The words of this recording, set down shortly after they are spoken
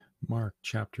Mark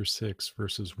chapter 6,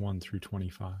 verses 1 through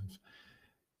 25.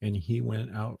 And he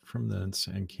went out from thence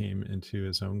and came into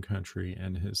his own country,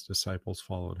 and his disciples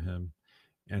followed him.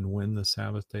 And when the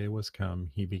Sabbath day was come,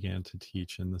 he began to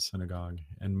teach in the synagogue.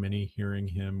 And many hearing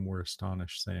him were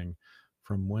astonished, saying,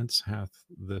 From whence hath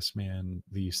this man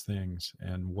these things?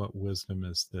 And what wisdom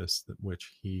is this that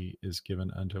which he is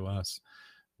given unto us,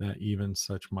 that even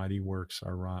such mighty works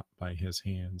are wrought by his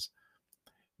hands?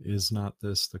 Is not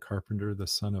this the carpenter, the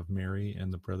son of Mary,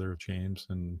 and the brother of James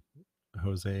and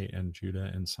Jose and Judah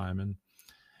and Simon?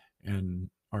 And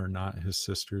are not his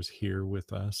sisters here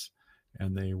with us?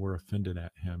 And they were offended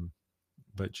at him.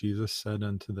 But Jesus said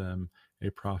unto them,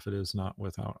 A prophet is not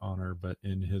without honor, but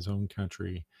in his own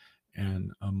country,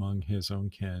 and among his own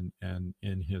kin, and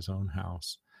in his own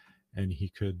house. And he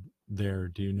could there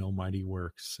do no mighty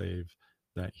works, save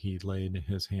that he laid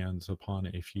his hands upon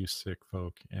a few sick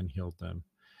folk and healed them.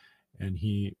 And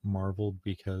he marveled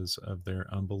because of their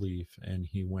unbelief, and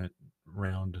he went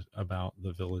round about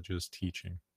the villages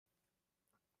teaching.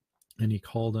 And he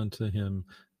called unto him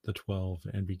the 12,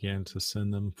 and began to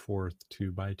send them forth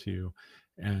two by two,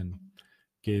 and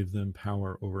gave them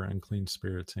power over unclean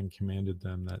spirits, and commanded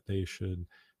them that they should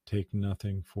take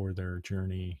nothing for their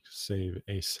journey save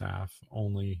a staff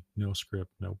only, no scrip,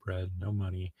 no bread, no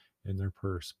money in their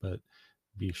purse, but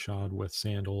be shod with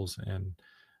sandals, and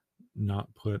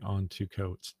not put on two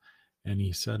coats. And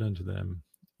he said unto them,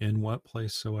 In what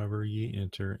place soever ye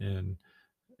enter in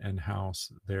and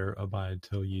house, there abide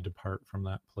till ye depart from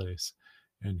that place.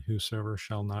 And whosoever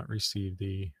shall not receive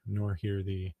thee, nor hear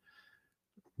thee,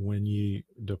 when ye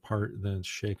depart thence,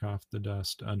 shake off the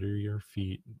dust under your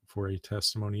feet for a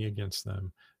testimony against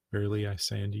them. Verily I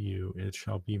say unto you, it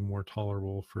shall be more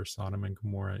tolerable for Sodom and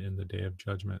Gomorrah in the day of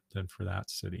judgment than for that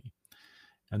city.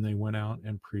 And they went out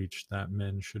and preached that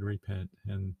men should repent,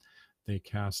 and they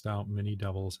cast out many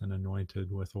devils, and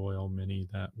anointed with oil many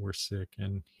that were sick,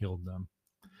 and healed them.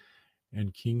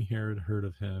 And King Herod heard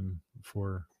of him,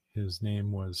 for his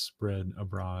name was spread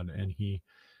abroad, and he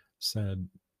said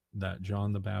that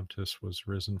John the Baptist was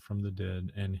risen from the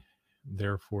dead, and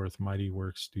therefore mighty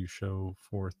works do show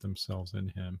forth themselves in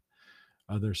him.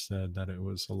 Others said that it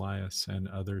was Elias, and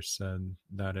others said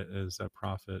that it is a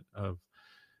prophet of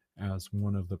as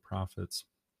one of the prophets.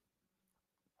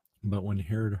 But when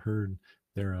Herod heard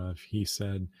thereof, he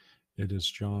said, It is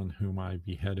John whom I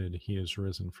beheaded. He is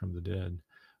risen from the dead.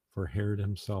 For Herod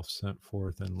himself sent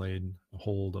forth and laid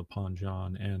hold upon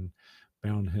John, and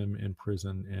bound him in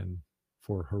prison, and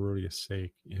for Herodias'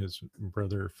 sake, his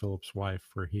brother Philip's wife,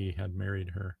 for he had married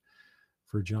her.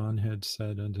 For John had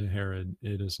said unto Herod,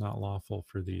 It is not lawful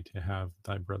for thee to have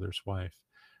thy brother's wife.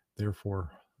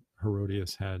 Therefore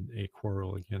Herodias had a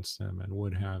quarrel against him, and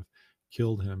would have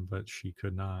killed him, but she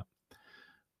could not.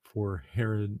 For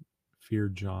Herod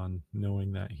feared John,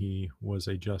 knowing that he was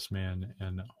a just man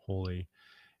and holy,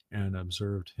 and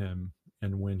observed him.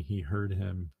 And when he heard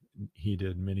him, he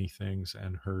did many things,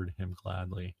 and heard him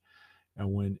gladly.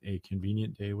 And when a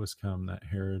convenient day was come, that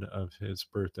Herod of his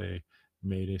birthday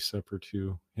made a supper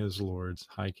to his lords,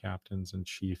 high captains, and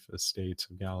chief estates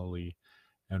of Galilee.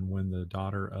 And when the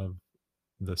daughter of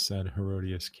the said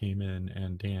Herodias came in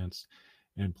and danced,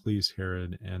 and pleased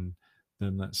Herod and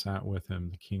them that sat with him,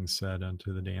 the king said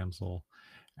unto the damsel,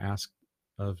 Ask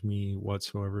of me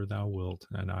whatsoever thou wilt,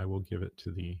 and I will give it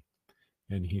to thee.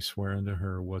 And he sware unto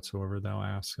her, Whatsoever thou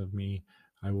ask of me,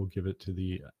 I will give it to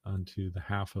thee unto the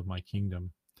half of my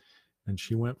kingdom. And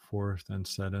she went forth and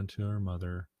said unto her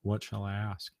mother, What shall I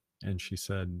ask? And she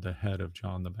said, The head of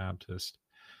John the Baptist.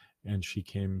 And she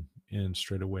came in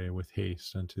straightway with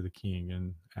haste unto the king,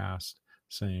 and asked,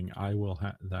 saying, I will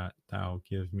that thou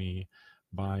give me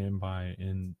by and by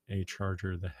in a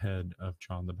charger the head of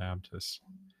John the Baptist.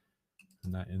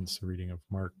 And that ends the reading of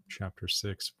Mark chapter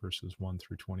 6, verses 1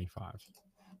 through 25.